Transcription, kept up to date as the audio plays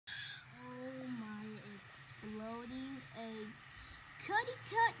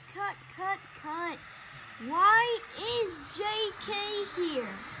cut. Why is JK here?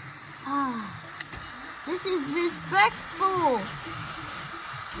 This is respectful.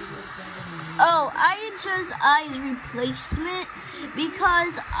 Oh, I chose I's replacement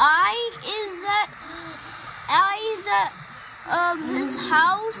because I is at his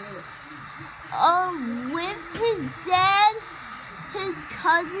house with his dad, his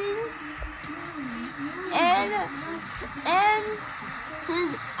cousins, and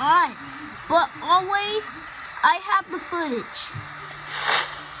his aunt. But always I have the footage.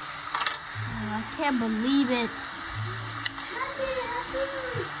 I can't believe it.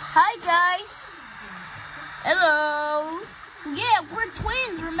 Hi guys. Hello. Yeah, we're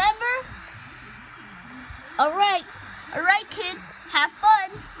twins, remember? Alright kids, have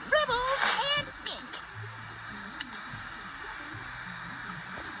fun. Scribbles and ink.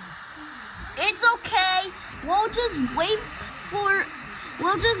 It's okay. We'll just wait for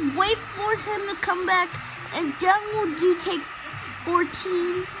him to come back, and then we'll do take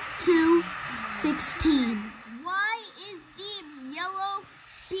 14 to 16. Why is the yellow?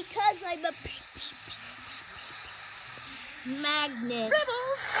 Because I'm a magnet.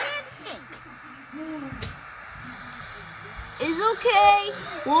 Scribbles and ink. It's okay.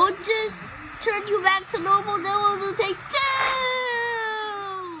 We'll just turn you back to normal, then we'll take 2.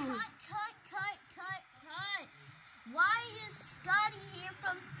 Cut. Why is Scotty here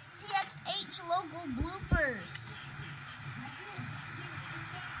from TXH local bloopers?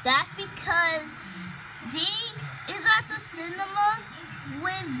 That's because D is at the cinema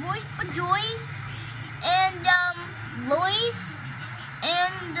with Voice by Joyce and Lois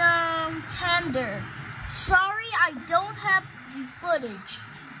and Tender. Sorry, I don't have footage.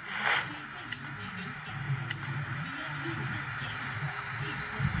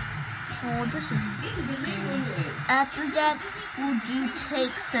 Oh, this is good. After that, we'll do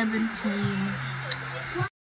take 17.